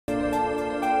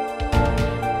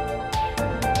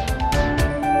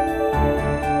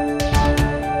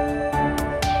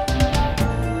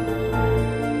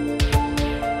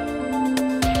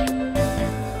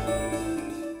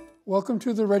Welcome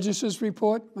to the Register's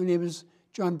Report. My name is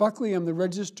John Buckley. I'm the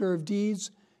Register of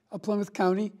Deeds of Plymouth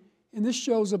County, and this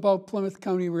show is about Plymouth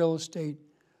County real estate.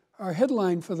 Our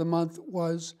headline for the month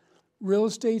was Real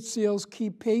Estate Sales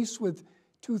Keep Pace with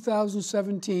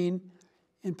 2017,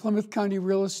 and Plymouth County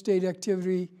real estate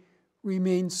activity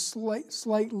remains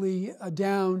slightly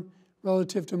down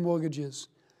relative to mortgages.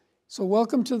 So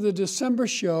welcome to the December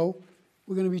show.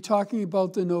 We're going to be talking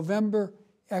about the November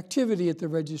activity at the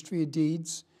Registry of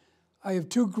Deeds. I have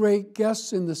two great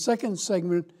guests in the second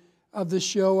segment of the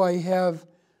show. I have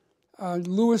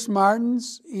Louis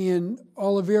Martins and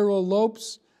Olivero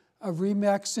Lopes of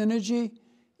RE/MAX Synergy.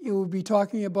 And we'll be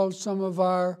talking about some of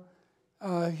our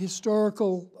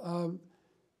historical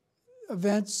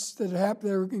events that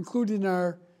are included in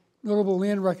our notable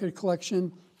land record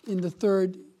collection in the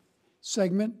third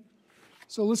segment.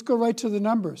 So let's go right to the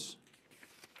numbers.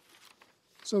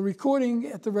 So recording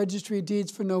at the Registry of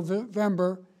Deeds for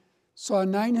November saw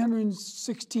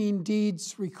 916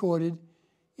 deeds recorded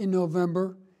in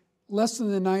November, less than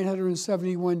the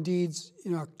 971 deeds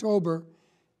in October,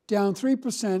 down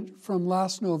 3% from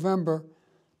last November.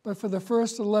 But for the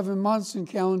first 11 months in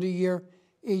calendar year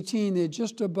 18, they're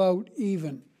just about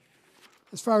even.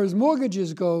 As far as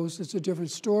mortgages goes, it's a different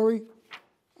story.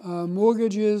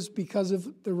 Mortgages, because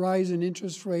of the rise in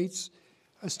interest rates,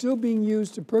 are still being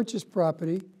used to purchase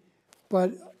property,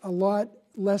 but a lot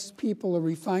less people are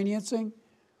refinancing.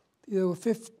 There were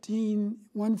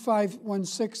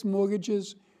 1,516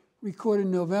 mortgages recorded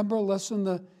in November, less than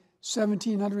the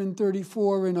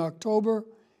 1,734 in October,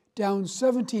 down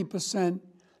 17%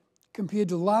 compared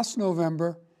to last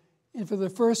November. And for the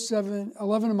first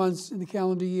 11 months in the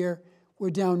calendar year,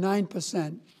 we're down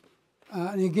 9%.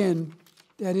 And again,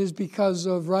 that is because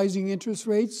of rising interest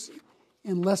rates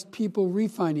and less people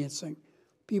refinancing.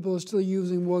 People are still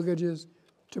using mortgages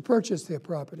to purchase their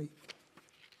property,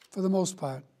 for the most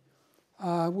part.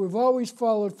 We've always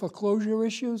followed foreclosure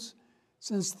issues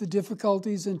since the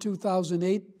difficulties in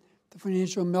 2008, the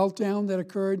financial meltdown that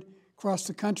occurred across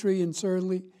the country and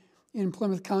certainly in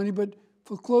Plymouth County, but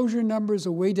foreclosure numbers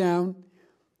are way down.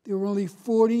 There were only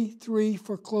 43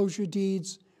 foreclosure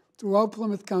deeds throughout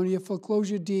Plymouth County. A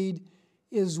foreclosure deed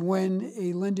is when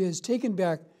a lender has taken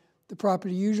back the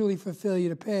property, usually for failure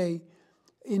to pay,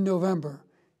 in November.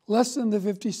 Less than the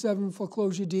 57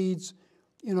 foreclosure deeds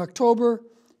in October,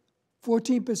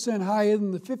 14% higher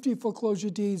than the 50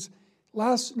 foreclosure deeds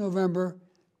last November,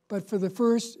 but for the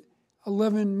first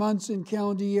 11 months in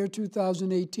calendar year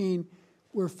 2018,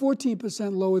 we're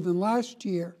 14% lower than last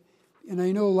year, and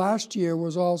I know last year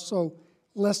was also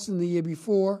less than the year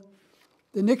before.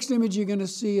 The next image you're going to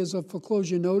see is of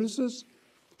foreclosure notices.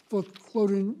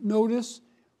 Foreclosure notice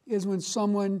is when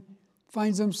someone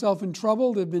finds themselves in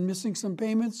trouble, they've been missing some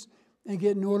payments, and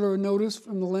get an order or notice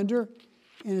from the lender,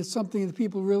 and it's something that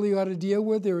people really ought to deal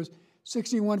with. There was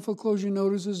 61 foreclosure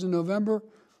notices in November,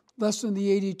 less than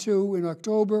the 82 in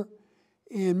October,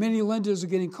 and many lenders are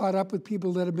getting caught up with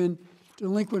people that have been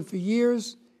delinquent for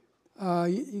years. You're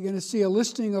going to see a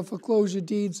listing of foreclosure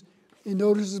deeds and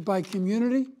notices by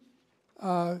community,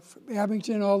 from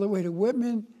Abington all the way to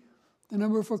Whitman. The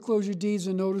number of foreclosure deeds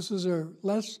and notices are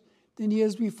less than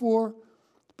years before,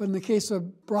 but in the case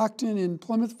of Brockton and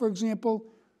Plymouth, for example,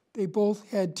 they both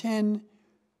had 10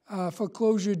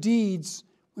 foreclosure deeds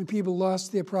when people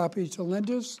lost their property to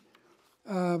lenders.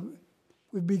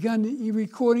 We've begun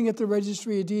e-recording at the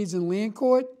Registry of Deeds in Land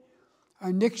Court.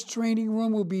 Our next training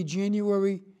room will be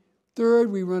January 3rd.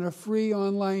 We run a free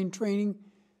online training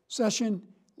session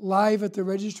live at the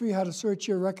registry, how to search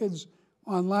your records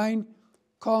online.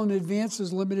 Call in advance,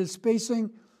 is limited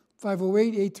spacing,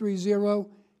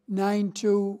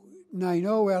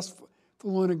 508-830-9290. Ask for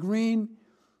Lorna Green.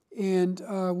 And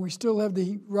we still have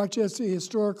the Rochester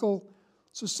Historical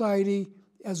Society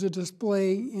as a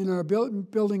display in our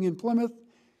building in Plymouth.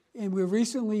 And we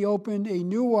recently opened a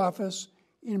new office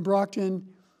in Brockton,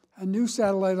 a new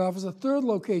satellite office, a third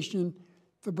location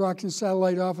for Brockton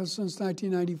satellite office since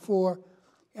 1994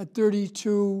 at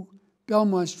 32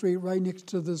 Belmont Street, right next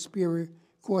to the Superior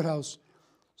Courthouse.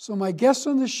 So my guests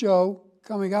on the show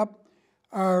coming up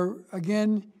are,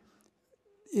 again,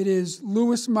 it is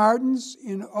Louis Martins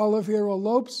and Olivero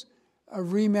Lopes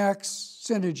of RE/MAX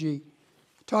Synergy,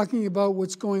 talking about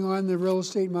what's going on in the real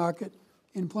estate market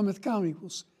in Plymouth County.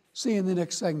 We'll see you in the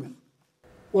next segment.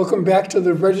 Welcome back to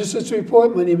the Register's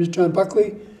Report. My name is John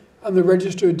Buckley. I'm the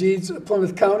Register of Deeds of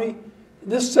Plymouth County.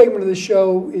 This segment of the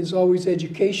show is always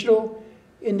educational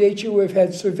in nature. We've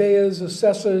had surveyors,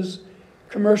 assessors,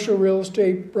 commercial real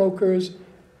estate brokers,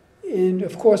 and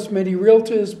of course many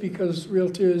realtors, because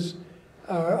realtors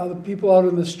are the people out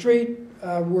on the street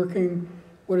working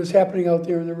what is happening out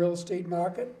there in the real estate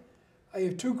market. I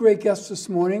have two great guests this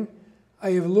morning. I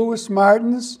have Louis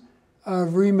Martins of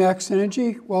Remax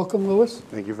Energy. Welcome, Louis.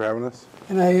 Thank you for having us.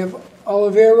 And I have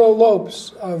Olivero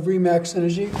Lopes of Remax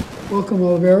Energy. Welcome,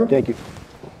 Olivero. Thank you.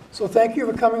 So thank you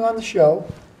for coming on the show.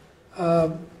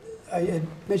 I had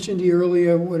mentioned to you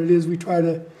earlier what it is. We try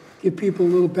to give people a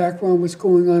little background what's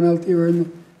going on out there in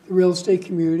the real estate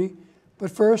community. But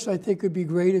first, I think it would be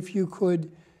great if you could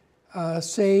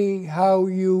say how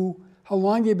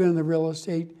long you've been in the real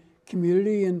estate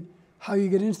community and how you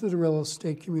get into the real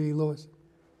estate community, Louis.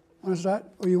 Want to start,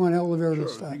 or you want Olivero to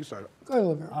start? You can start. Go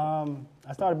ahead, Olivero.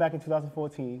 I started back in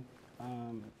 2014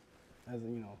 as a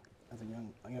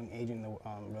young agent in the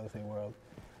real estate world.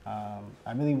 I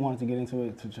really wanted to get into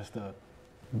it to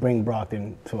bring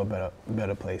Brockton to a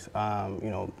better place.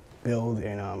 Build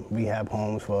and rehab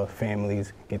homes for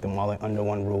families, get them all under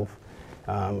one roof.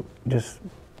 Just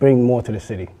bring more to the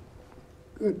city.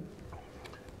 Good.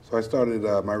 So I started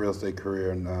my real estate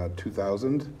career in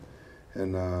 2000,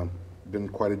 and been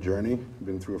quite a journey.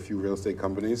 Been through a few real estate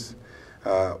companies,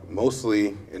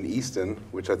 mostly in Easton,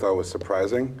 which I thought was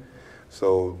surprising.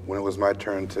 So when it was my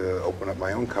turn to open up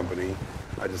my own company,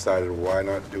 I decided why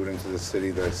not do it into the city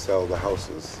that I sell the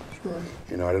houses. Sure.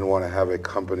 I didn't want to have a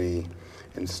company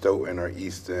in Stoughton or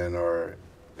Easton or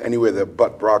anywhere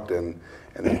but Brockton,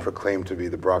 and then proclaim to be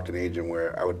the Brockton agent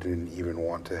where I didn't even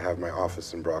want to have my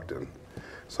office in Brockton.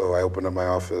 So I opened up my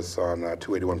office on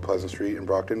 281 Pleasant Street in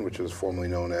Brockton, which was formerly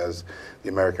known as the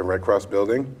American Red Cross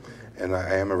building. And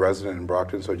I am a resident in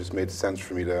Brockton, so it just made sense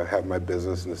for me to have my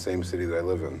business in the same city that I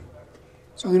live in.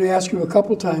 So I'm going to ask you a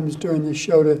couple times during this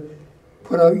show to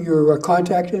put out your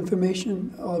contact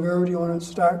information. Olivero, do you want to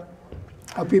start?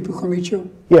 How people can reach you?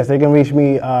 Yes, they can reach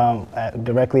me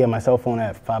directly on my cell phone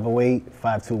at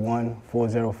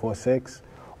 508-521-4046,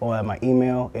 or at my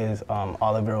email is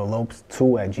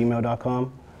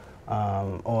oliverolopes2@gmail.com,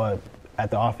 or at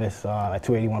the office at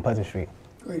 281 Pleasant Street.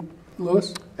 Great.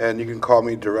 Louis? And you can call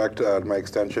me direct at my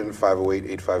extension,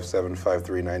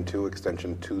 508-857-5392,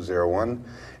 extension 201.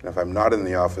 And if I'm not in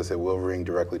the office, it will ring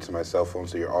directly to my cell phone,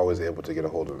 so you're always able to get a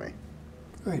hold of me.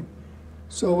 Great.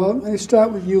 So let me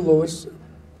start with you, Louis.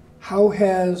 How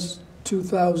has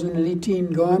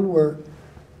 2018 gone? We're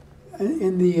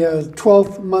in the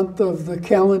 12th month of the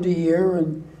calendar year,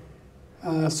 and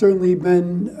certainly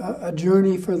been a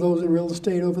journey for those in real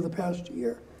estate over the past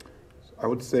year. I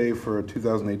would say for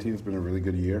 2018, it's been a really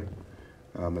good year.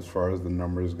 As far as the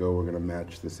numbers go, we're going to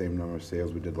match the same number of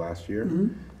sales we did last year.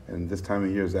 Mm-hmm. And this time of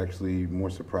year is actually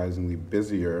more surprisingly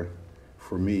busier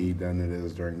for me than it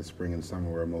is during the spring and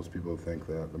summer, where most people think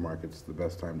that the market's the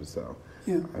best time to sell.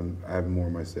 Yeah. I have more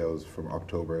of my sales from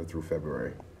October through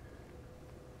February.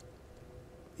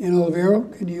 And Olivero,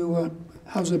 can you,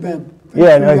 how's it been?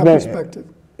 Yeah, from your perspective.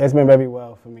 It's been very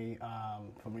well for me,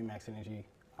 from Remax Energy,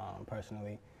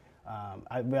 personally.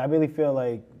 I really feel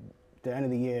like the end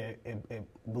of the year, it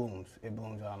blooms. It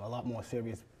blooms. A lot more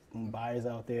serious buyers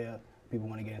out there. People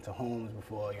want to get into homes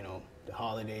before, the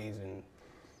holidays and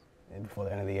before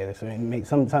the end of the year. So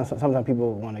sometimes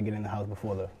people want to get in the house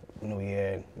before the New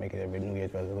Year and make it a New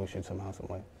Year's resolution somehow, some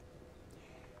way.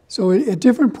 So at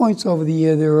different points over the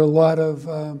year, there are a lot of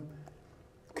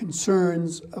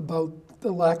concerns about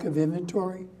the lack of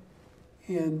inventory,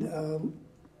 and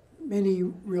many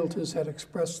realtors had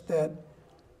expressed that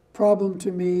problem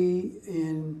to me,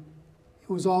 and it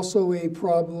was also a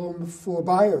problem for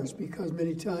buyers because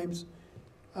many times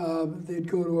they'd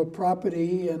go to a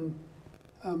property and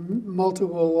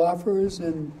multiple offers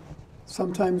and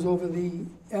sometimes over the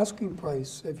asking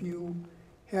price. Have you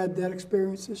had that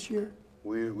experience this year?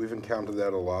 We've encountered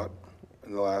that a lot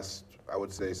in the last, I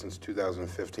would say, since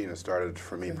 2015. It started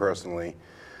for me personally.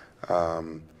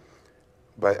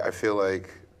 But I feel like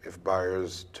if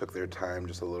buyers took their time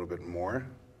just a little bit more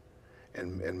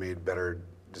and made better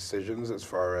decisions as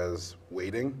far as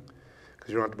waiting, because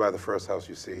you don't have to buy the first house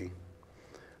you see,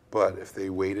 but if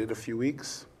they waited a few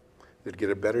weeks, they'd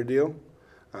get a better deal.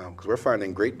 Because we're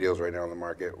finding great deals right now in the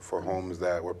market for homes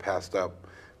that were passed up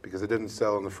because it didn't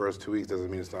sell in the first 2 weeks. Doesn't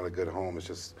mean it's not a good home. It's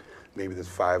just maybe there's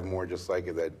 5 more just like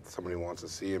it that somebody wants to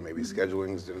see, and maybe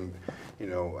schedulings didn't,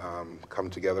 come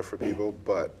together for people.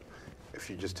 But if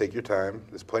you just take your time,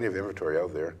 there's plenty of inventory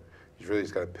out there. You really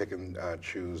just got to pick and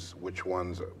choose which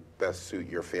ones best suit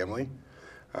your family.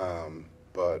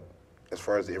 But as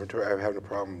far as the inventory, I haven't had a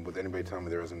problem with anybody telling me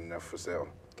there isn't enough for sale.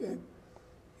 Okay.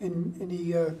 And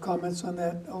any comments on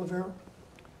that, Olivero?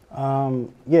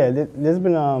 Yeah, there's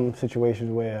been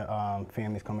situations where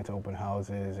families come into open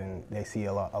houses and they see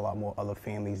a lot more other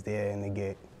families there, and they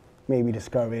get maybe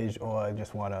discouraged or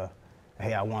just want to,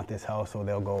 hey, I want this house, so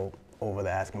they'll go over the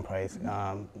asking price.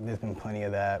 There's been plenty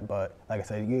of that, but like I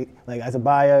said, like as a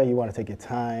buyer, you want to take your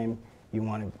time. You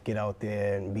want to get out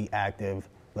there and be active,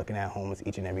 looking at homes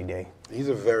each and every day. He's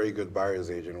a very good buyer's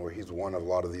agent, where he's won a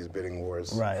lot of these bidding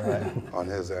wars. Right. On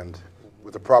his end.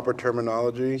 With the proper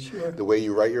terminology, Sure. the way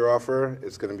you write your offer,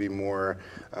 it's going to be more.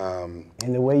 And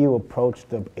the way you approach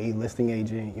a listing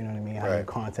agent, you know what I mean, how you Right.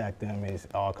 contact them,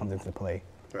 all comes into play.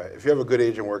 Right. If you have a good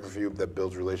agent working for you that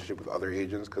builds relationship with other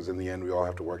agents, because in the end we all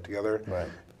have to work together. Right.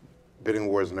 Bidding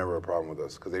war is never a problem with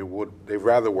us, because they'd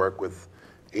rather work with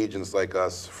agents like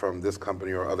us from this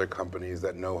company or other companies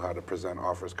that know how to present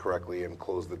offers correctly and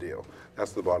close the deal.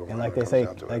 That's the bottom line. And like when they it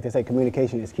comes down to it. say,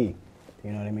 communication is key.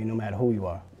 You know what I mean, no matter who you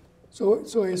are. So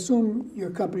I assume your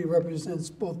company represents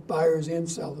both buyers and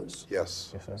sellers.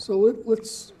 Yes. Yes, sir. So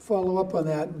let's follow up on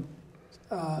that.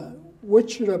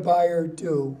 What should a buyer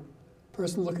do,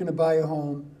 person looking to buy a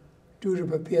home, do to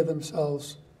prepare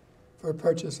themselves for a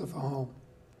purchase of a home?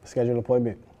 Schedule an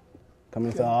appointment. Come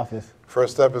into the office.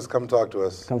 First step is come talk to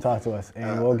us. Come talk to us,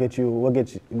 and we'll get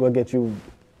you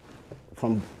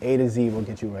from A to Z. We'll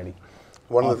get you ready.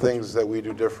 One of the things that we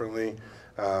do differently,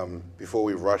 before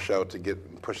we rush out to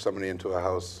push somebody into a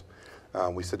house,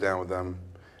 we sit down with them,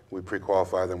 we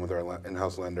pre-qualify them with our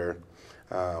in-house lender,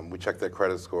 we check their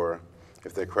credit score.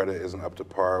 If their credit isn't up to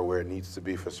par where it needs to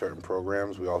be for certain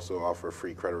programs, we also offer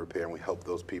free credit repair, and we help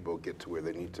those people get to where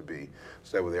they need to be,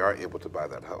 so that way they are able to buy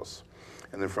that house.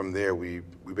 And then from there, we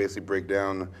basically break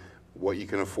down what you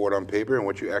can afford on paper and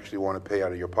what you actually want to pay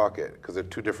out of your pocket, because they're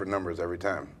two different numbers every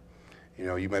time. You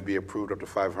know, you might be approved up to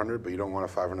 $500, but you don't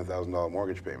want a $500,000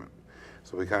 mortgage payment.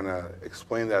 So we kind of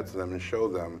explain that to them and show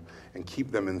them and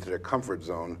keep them into their comfort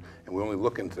zone, and we only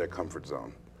look into their comfort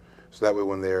zone. So that way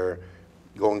when they're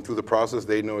going through the process,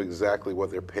 they know exactly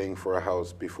what they're paying for a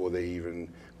house before they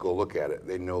even go look at it.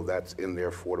 They know that's in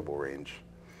their affordable range.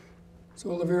 So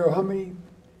Olivero,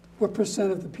 what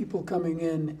percent of the people coming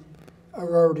in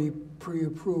are already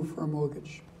pre-approved for a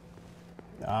mortgage?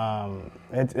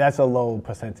 That's a low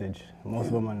percentage. Most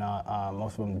of them are not.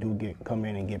 Most of them do come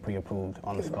in and get pre-approved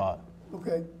on the spot.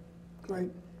 Okay,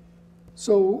 great.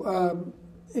 So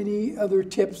any other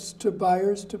tips to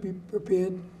buyers to be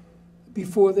prepared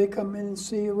before they come in and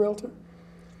see a realtor?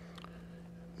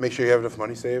 Make sure you have enough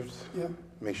money saved. Yeah.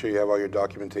 Make sure you have all your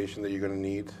documentation that you're going to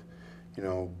need. You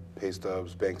know, pay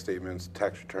stubs, bank statements,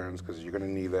 tax returns, because you're going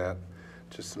to need that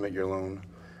to submit your loan.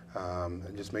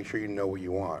 And just make sure you know what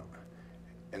you want,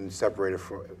 and separate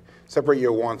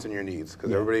your wants and your needs,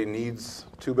 because everybody needs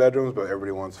 2 bedrooms, but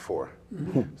everybody wants 4.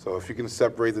 Mm-hmm. So if you can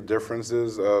separate the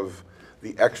differences of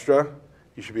the extra,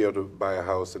 you should be able to buy a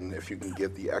house, and if you can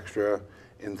get the extra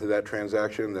into that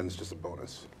transaction, then it's just a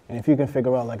bonus. And if you can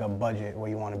figure out like a budget where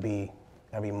you want to be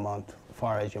every month, as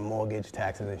far as your mortgage,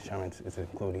 taxes, insurance is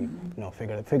included, you know,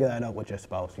 figure that out with your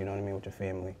spouse, you know what I mean, with your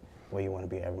family, where you want to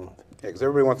be every month. Yeah, because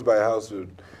everybody wants to buy a house. You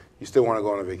still want to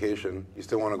go on a vacation. You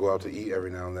still want to go out to eat every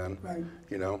now and then. Right.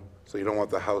 You know, so you don't want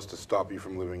the house to stop you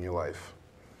from living your life.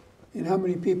 And how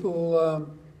many people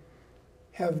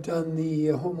have done the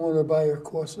homeowner buyer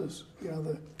courses, you know,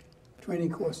 the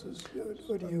training courses?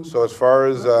 What do you? So as far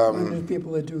as how many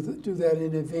people that do that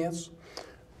in advance?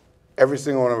 every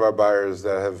single one of our buyers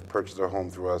that have purchased their home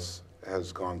through us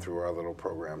has gone through our little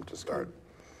program to start.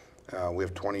 We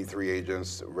have 23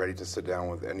 agents ready to sit down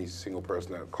with any single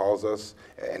person that calls us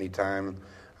at any time.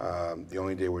 The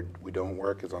only day we don't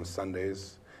work is on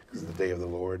Sundays, because it's the day of the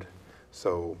Lord.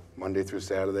 So Monday through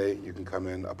Saturday, you can come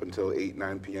in up until 8,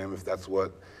 9 p.m. If that's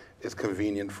what is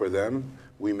convenient for them,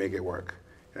 we make it work.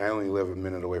 And I only live a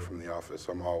minute away from the office,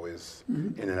 so I'm always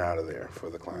in and out of there for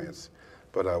the clients.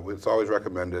 But it's always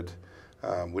recommended.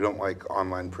 We don't like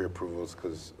online pre-approvals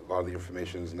because a lot of the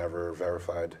information is never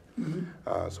verified.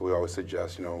 So we always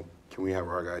suggest, can we have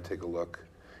our guy take a look?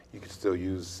 You can still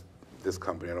use this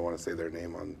company. I don't want to say their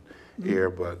name on air,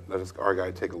 but let our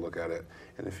guy take a look at it.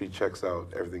 And if he checks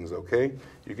out everything's okay,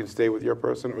 you can stay with your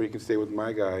person, or you can stay with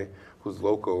my guy who's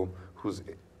local, who's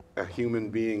a human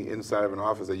being inside of an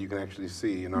office that you can actually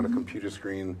see, and not a computer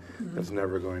screen that's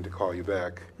never going to call you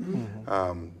back.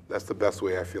 That's the best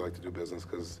way I feel like to do business,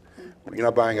 because you're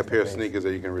not buying a pair of sneakers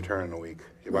that you can return in a week.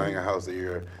 You're buying a house that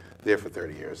you're there for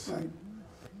 30 years. Right.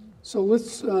 So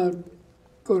let's go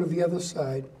to the other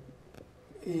side.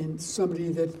 And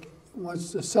somebody that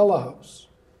wants to sell a house,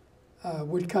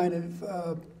 what kind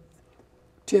of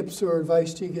tips or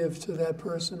advice do you give to that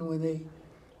person when they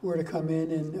were to come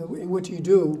in, and what do you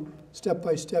do step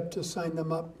by step to sign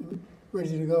them up and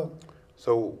ready to go?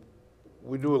 So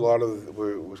we do a lot of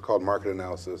what's called market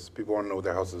analysis. People want to know what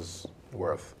their house is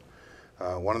worth.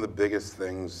 One of the biggest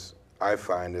things I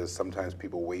find is sometimes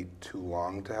people wait too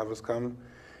long to have us come,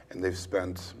 and they've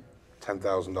spent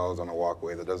 $10,000 on a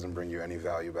walkway that doesn't bring you any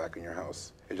value back in your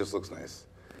house. It just looks nice,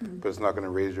 but it's not going to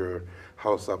raise your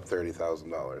house up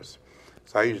 $30,000.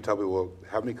 So I usually tell people, well,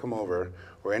 have me come over,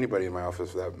 or anybody in my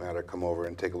office for that matter, come over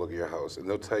and take a look at your house, and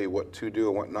they'll tell you what to do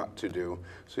and what not to do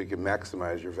so you can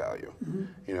maximize your value.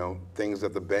 You know, things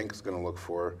that the bank's going to look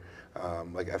for,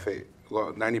 like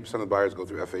 90% of the buyers go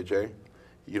through FHA.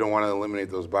 You don't want to eliminate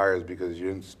those buyers because you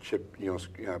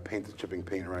didn't paint the chipping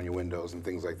paint around your windows and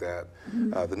things like that.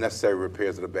 The necessary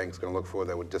repairs that a bank's going to look for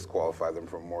that would disqualify them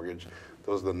from a mortgage.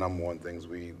 Those are the number one things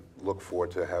we look for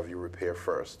to have you repair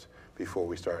first before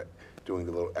we start doing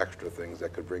the little extra things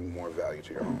that could bring more value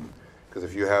to your home. Because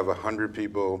if you have 100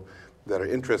 people that are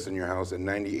interested in your house and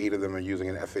 98 of them are using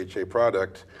an FHA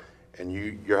product, and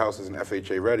your house isn't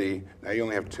FHA ready, now you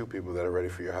only have 2 people that are ready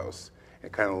for your house.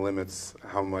 It kind of limits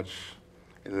how much,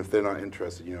 and if they're not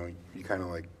interested, you know, you kind of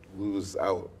like lose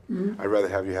out. I'd rather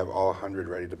have you have all 100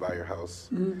 ready to buy your house,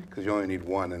 because you only need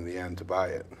 1 in the end to buy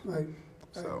it. Right.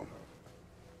 So.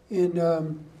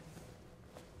 And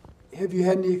have you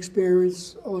had any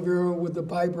experience, Olivero, with the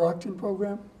Buy Brockton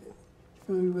program?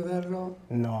 Familiar with that at all?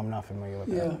 No, I'm not familiar with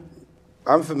that. Yeah.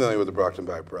 I'm familiar with the Brockton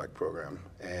Buy Brock program,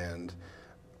 and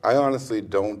I honestly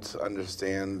don't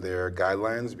understand their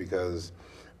guidelines because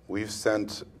we've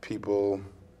sent people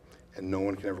and no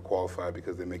one can ever qualify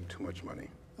because they make too much money.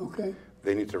 Okay.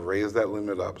 They need to raise that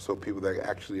limit up so people that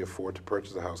actually afford to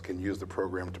purchase a house can use the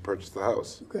program to purchase the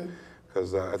house. Okay.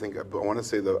 Because I want to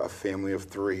say that a family of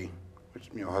 3, which,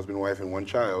 you know, husband, wife, and 1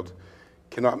 child,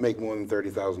 cannot make more than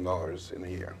 $30,000 in a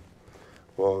year.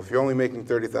 Well, if you're only making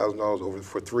 $30,000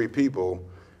 for 3 people,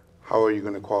 how are you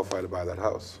going to qualify to buy that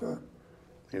house? Sure.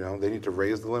 You know, they need to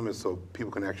raise the limit so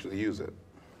people can actually use it.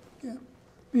 Yeah.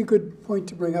 Be a good point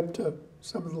to bring up to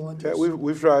some of the lenders. Yeah,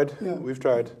 we've tried. Yeah. We've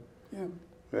tried. Yeah.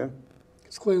 Yeah.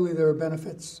 Because clearly there are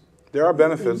benefits. There are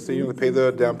benefits. You know, they pay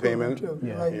the down payment.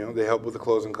 Yeah. Right. You know, they help with the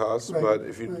closing costs. Right. But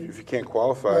if you can't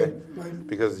qualify Right.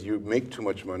 because you make too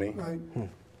much money, Right.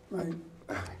 Right.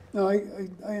 No,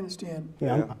 I understand.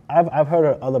 Yeah, I've heard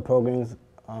of other programs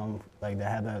like that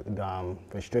have a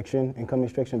restriction, income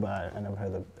restriction, but I never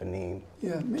heard the name.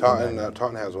 Yeah.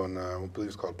 Taunton has one. I believe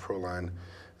it's called Proline,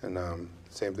 and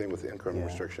same thing with the income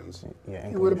restrictions. Yeah.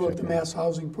 And what about the mass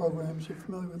housing programs? You're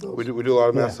familiar with those? We do a lot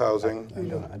of mass housing. I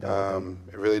do.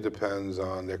 It really depends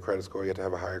on their credit score. You have to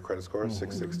have a higher credit score,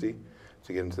 660,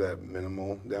 to get into that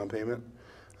minimal down payment.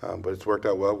 But it's worked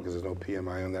out well because there's no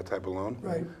PMI on that type of loan.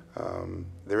 Right.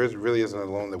 There really isn't a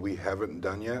loan that we haven't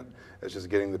done yet. It's just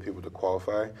getting the people to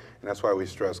qualify, and that's why we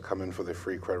stress come in for the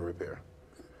free credit repair.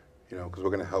 You know, because we're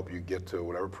going to help you get to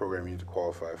whatever program you need to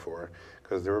qualify for.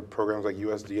 Because there are programs like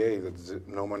USDA that's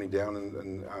no money down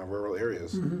in rural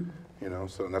areas. You know,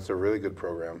 so that's a really good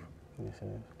program. Yes, it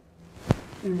is.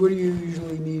 And what do you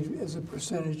usually need as a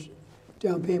percentage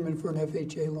down payment for an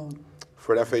FHA loan?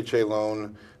 For an FHA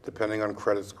loan, depending on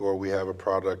credit score, we have a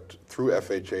product through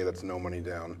FHA that's no money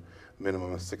down,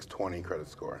 minimum of 620 credit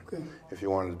score. Okay. If you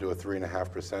wanted to do a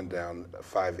 3.5% down,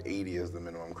 580 is the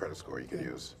minimum credit score you can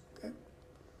use. Okay.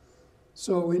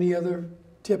 So any other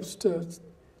tips to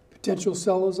potential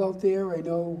sellers out there? I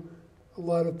know a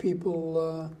lot of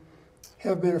people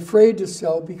have been afraid to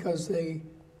sell because they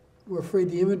were afraid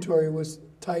the inventory was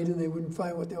tight and they wouldn't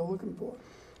find what they were looking for.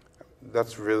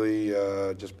 That's really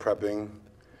just prepping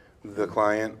the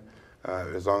client.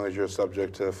 As long as you're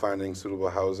subject to finding suitable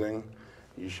housing,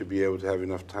 you should be able to have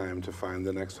enough time to find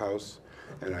the next house.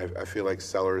 And I feel like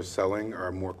sellers selling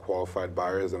are more qualified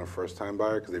buyers than a first-time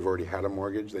buyer because they've already had a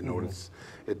mortgage. They know what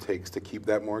it takes to keep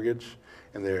that mortgage,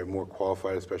 and they're more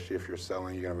qualified, especially if you're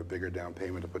selling. You're going to have a bigger down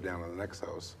payment to put down on the next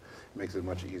house. It makes it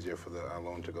much easier for the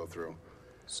loan to go through.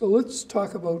 So let's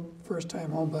talk about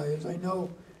first-time home buyers. I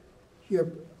know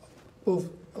you're both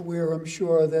aware, I'm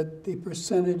sure, that the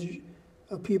percentage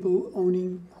of people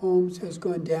owning homes has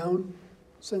gone down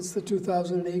since the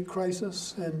 2008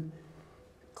 crisis, and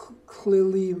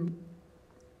clearly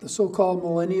the so-called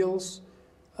millennials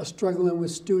are struggling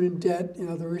with student debt and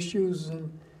other issues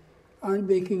and aren't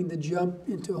making the jump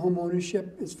into home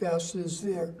ownership as fast as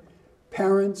their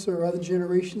parents or other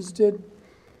generations did.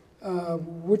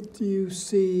 What do you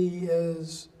see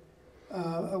as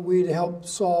a way to help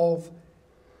solve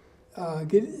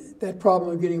get that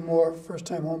problem of getting more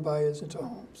first-time home buyers into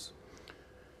homes?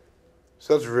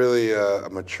 So that's really a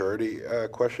maturity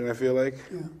question, I feel like,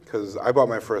 because I bought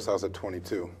my first house at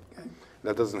 22. Okay.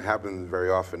 That doesn't happen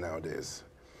very often nowadays.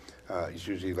 It's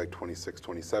usually like 26,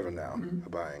 27 now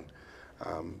buying.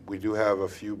 We do have a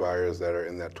few buyers that are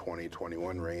in that 20,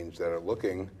 21 range that are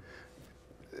looking.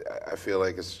 I feel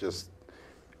like it's just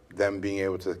them being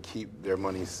able to keep their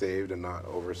money saved and not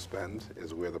overspend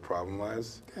is where the problem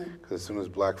lies. Because as soon as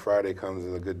Black Friday comes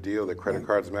and a good deal, their credit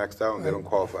card's maxed out and they don't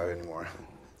qualify anymore.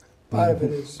 Part of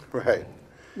it is Right.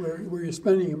 where you're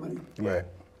spending your money. Right.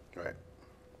 Right.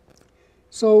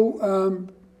 So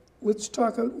let's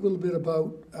talk a little bit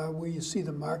about where you see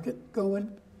the market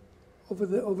going over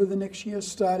the next year,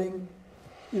 starting,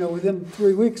 within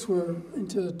 3 weeks we're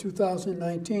into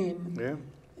 2019. Yeah.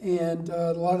 And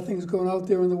a lot of things going out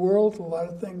there in the world, a lot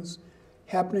of things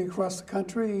happening across the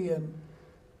country, and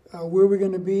where we're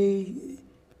going to be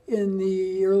in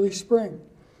the early spring.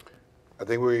 I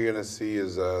think what you're going to see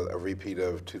is a repeat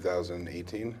of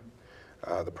 2018.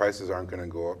 The prices aren't going to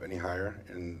go up any higher,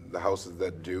 and the houses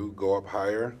that do go up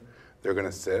higher, they're going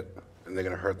to sit, and they're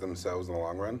going to hurt themselves in the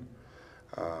long run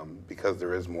because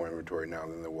there is more inventory now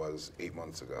than there was 8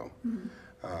 months ago.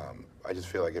 I just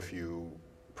feel like if you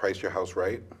price your house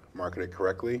right, market it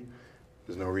correctly,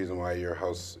 there's no reason why your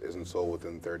house isn't sold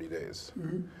within 30 days.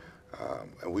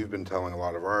 And we've been telling a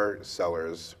lot of our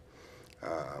sellers,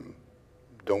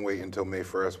 don't wait until May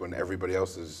 1st when everybody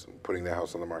else is putting their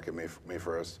house on the market May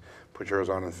 1st. Put yours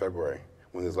on in February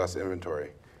when there's less inventory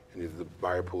and the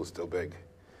buyer pool is still big.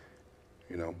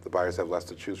 The buyers have less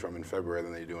to choose from in February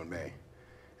than they do in May,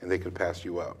 and they could pass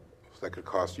you up. So that could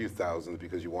cost you thousands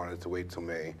because you wanted to wait till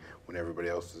May when everybody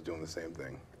else is doing the same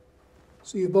thing.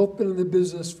 So you've both been in the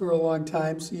business for a long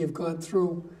time, so you've gone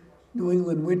through New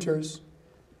England winters.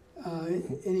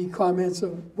 Any comments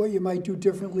of what you might do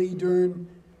differently during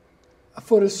a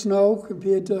foot of snow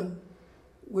compared to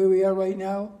where we are right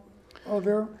now,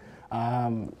 Olivero?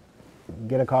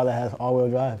 Get a car that has all-wheel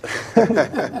drive.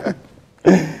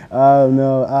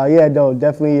 No,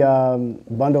 definitely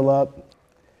bundle up.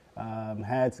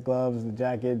 Hats, gloves,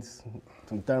 jackets,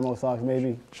 some thermal socks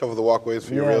maybe. Shovel the walkways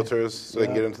for your realtors so they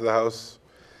can get into the house.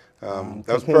 That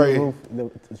was probably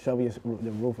probably... shovel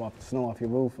the roof off, snow off your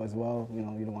roof as well. You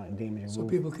don't want to damage your roof. So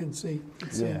people can see.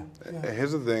 And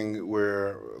here's the thing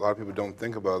where a lot of people don't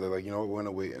think about it. They're like, we're going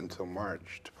to wait until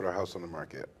March to put our house on the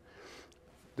market.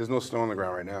 There's no snow on the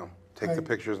ground right now. Take the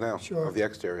pictures now of the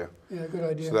exterior. Yeah, good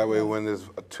idea. So that way when there's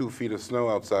 2 feet of snow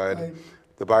outside,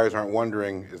 the buyers aren't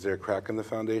wondering, is there a crack in the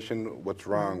foundation? What's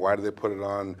wrong? Why do they put it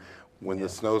on when the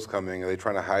snow's coming? Are they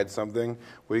trying to hide something?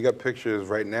 Well, you got pictures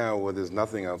right now where there's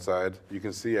nothing outside. You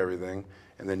can see everything,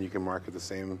 and then you can market the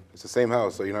same. It's the same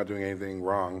house, so you're not doing anything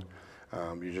wrong.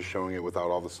 You're just showing it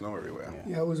without all the snow everywhere.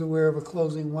 Yeah, I was aware of a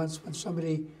closing once when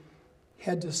somebody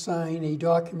had to sign a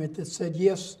document that said,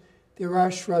 yes, there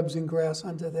are shrubs and grass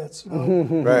under that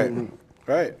snow.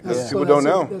 Right. Because people don't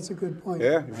know. That's a good point.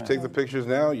 Yeah, if you take the pictures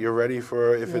now, you're ready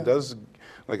for if it does.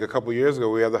 Like a couple years ago,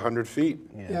 we had the 100 feet.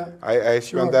 I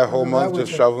spent that whole month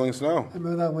just shoveling snow. I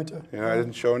remember that winter. I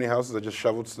didn't show any houses. I just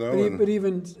shoveled snow. But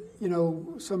even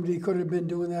somebody could have been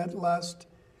doing that last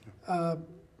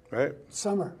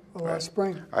summer or last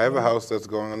spring. I have a house that's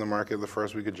going on the market the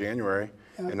first week of January,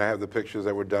 and I have the pictures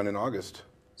that were done in August.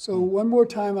 So one more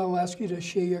time, I'll ask you to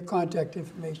share your contact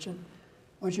information.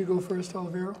 Why don't you go first,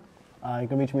 Olivero? You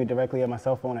can reach me directly at my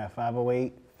cell phone at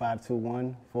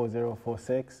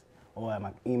 508-521-4046 or at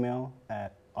my email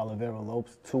at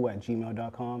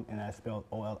oliverolopes2@gmail.com, and that's spelled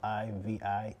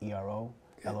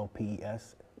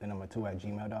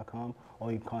OLIVIEROLOPES2@gmail.com.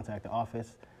 Or you can contact the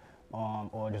office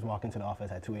or just walk into the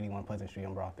office at 281 Pleasant Street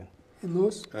in Brockton. And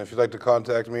Lewis? And if you'd like to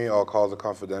contact me, all calls are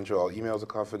confidential, all emails are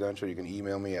confidential. You can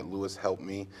email me at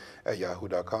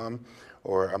lewishelpme@yahoo.com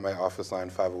or at my office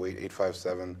line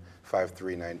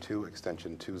 508-857-5392,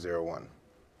 extension 201.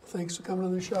 Thanks for coming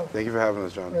on the show. Thank you for having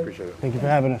us, John. Appreciate it. Thank you for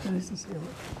having us. Nice to see you.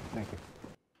 Thank you.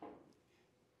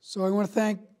 So I want to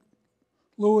thank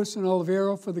Lewis and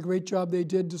Olivero for the great job they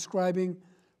did describing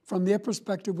from their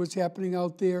perspective what's happening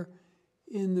out there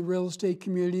in the real estate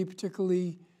community,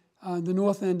 particularly on the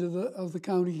north end of the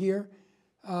county here.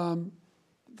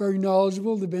 Very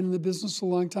knowledgeable. They've been in the business a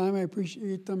long time. I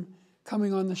appreciate them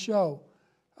coming on the show.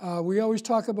 We always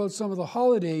talk about some of the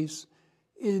holidays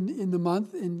in the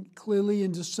month, and clearly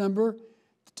in December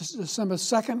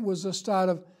 2nd was the start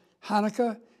of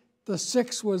Hanukkah. The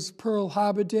 6th was Pearl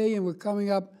Harbor Day, and we're coming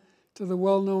up to the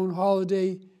well-known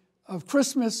holiday of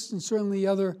Christmas and certainly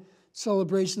other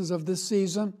celebrations of this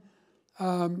season.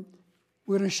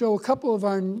 We're going to show a couple of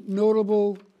our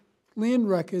notable land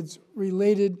records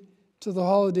related to the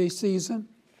holiday season.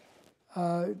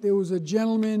 There was a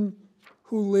gentleman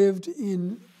who lived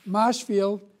in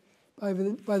Marshfield by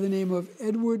the name of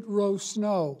Edward Rowe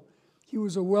Snow. He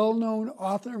was a well-known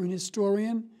author and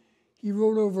historian. He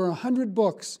wrote over 100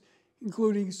 books,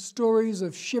 including stories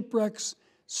of shipwrecks,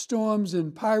 storms,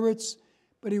 and pirates,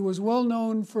 but he was well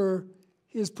known for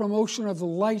his promotion of the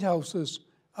lighthouses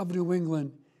of New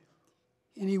England.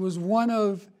 and he was one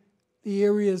of the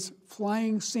area's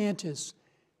flying Santas.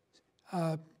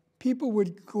 People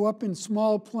would go up in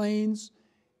small planes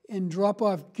and drop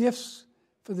off gifts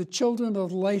for the children of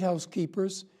the lighthouse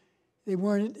keepers. They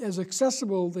weren't as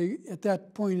accessible at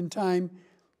that point in time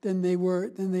than they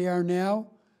are now.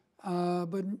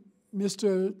 But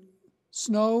Mr.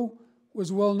 Snow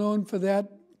was well known for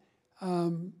that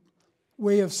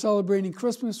way of celebrating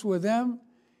Christmas with them.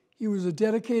 He was a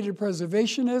dedicated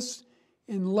preservationist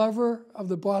and lover of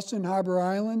the Boston Harbor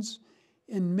Islands,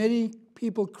 and many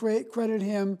people credit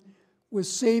him with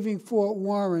saving Fort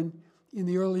Warren in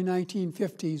the early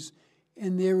 1950s.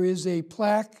 And there is a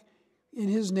plaque in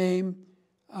his name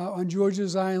on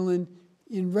George's Island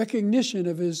in recognition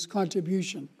of his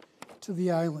contribution to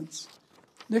the islands.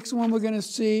 Next one we're going to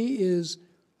see is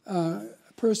a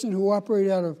person who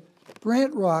operated out of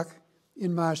Brant Rock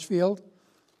in Marshfield,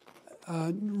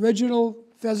 Reginald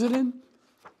Fessenden.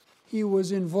 He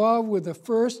was involved with the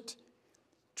first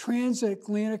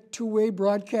transatlantic two-way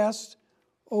broadcast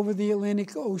over the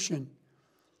Atlantic Ocean.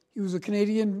 He was a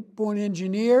Canadian-born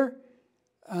engineer,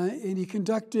 and he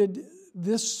conducted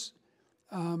this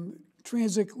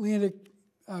transatlantic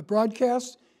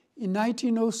broadcast in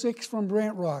 1906 from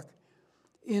Brant Rock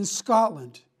in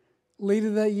Scotland.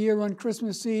 Later that year on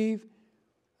Christmas Eve,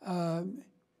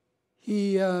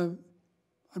 he, on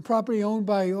property owned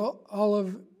by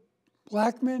Olive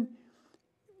Blackman,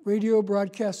 radio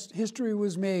broadcast history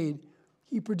was made.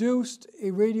 He produced a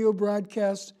radio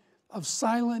broadcast of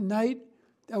Silent Night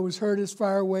that was heard as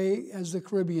far away as the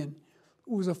Caribbean.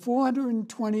 It was a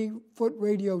 420-foot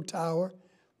radio tower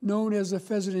known as the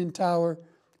Fessenden Tower,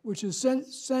 which has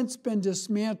since been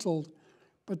dismantled,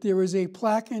 but there is a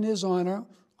plaque in his honor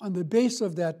on the base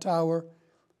of that tower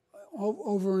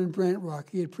over in Brant Rock.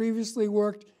 He had previously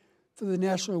worked for the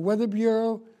National Weather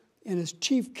Bureau and as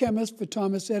chief chemist for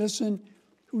Thomas Edison,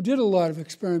 who did a lot of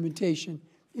experimentation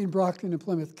in Brockton and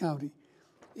Plymouth County.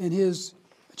 And his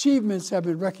achievements have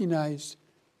been recognized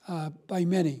by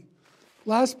many.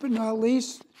 Last but not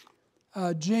least,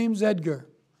 James Edgar.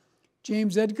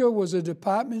 James Edgar was a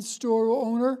department store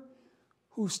owner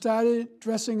who started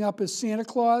dressing up as Santa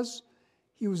Claus.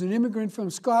 He was an immigrant from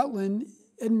Scotland,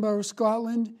 Edinburgh,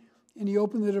 Scotland, and he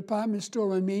opened the department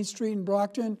store on Main Street in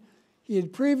Brockton. He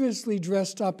had previously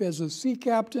dressed up as a sea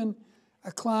captain,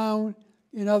 a clown,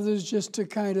 and others just to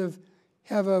kind of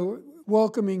have a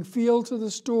welcoming feel to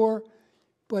the store.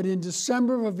 But in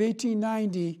December of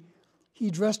 1890, he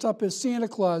dressed up as Santa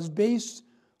Claus based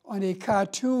on a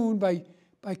cartoon by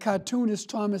cartoonist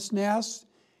Thomas Nast,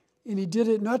 and he did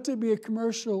it not to be a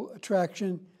commercial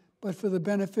attraction, but for the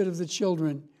benefit of the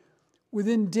children.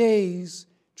 Within days,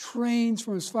 trains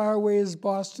from as far away as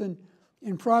Boston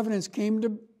and Providence came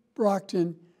to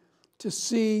Brockton to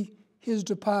see his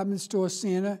department store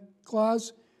Santa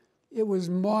Claus. It was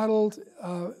modeled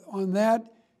on that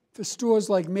for stores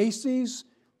like Macy's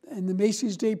and the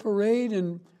Macy's Day Parade,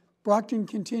 and Brockton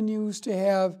continues to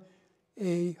have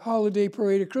a holiday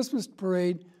parade, a Christmas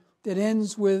parade, that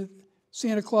ends with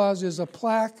Santa Claus as a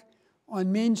plaque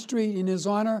on Main Street in his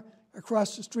honor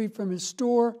across the street from his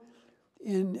store.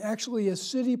 And actually a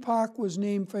city park was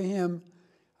named for him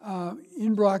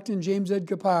in Brockton, James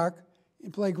Edgar Park,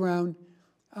 in Playground,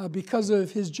 because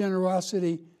of his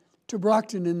generosity to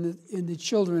Brockton and the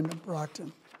children of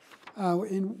Brockton.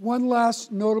 And one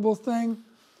last notable thing,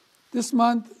 this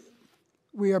month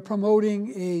we are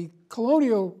promoting a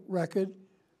colonial record.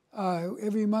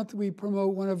 Every month we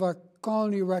promote one of our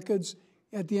colony records.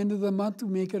 At the end of the month, we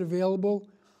make it available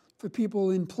for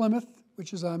people in Plymouth,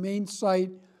 which is our main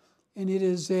site. And it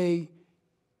is a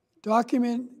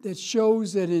document that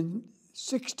shows that in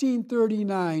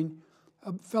 1639,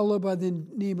 a fellow by the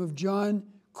name of John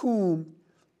Coombe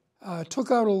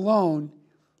took out a loan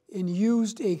and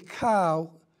used a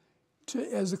cow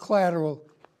as a collateral.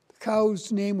 The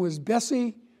cow's name was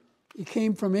Bessie. It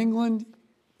came from England,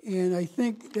 and I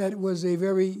think that was a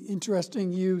very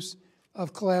interesting use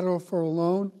of collateral for a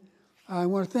loan. I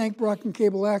want to thank Brockton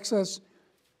Cable Access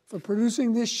for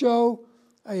producing this show.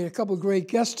 I had a couple of great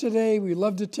guests today. We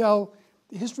love to tell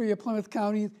the history of Plymouth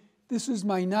County. This is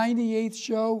my 98th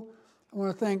show. I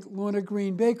want to thank Lorna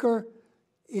Green Baker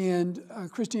and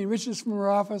Christine Richards from her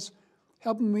office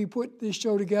helping me put this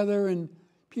show together, and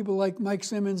people like Mike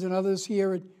Simmons and others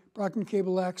here at Brockton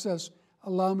Cable Access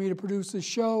allow me to produce this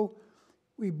show.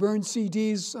 We burn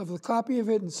CDs of the copy of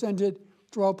it and send it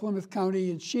to all Plymouth County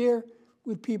and share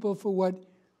with people for what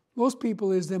most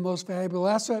people is their most valuable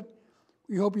asset.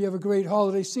 We hope you have a great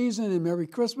holiday season and Merry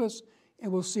Christmas,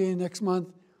 and we'll see you next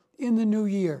month in the new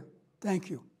year.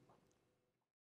 Thank you.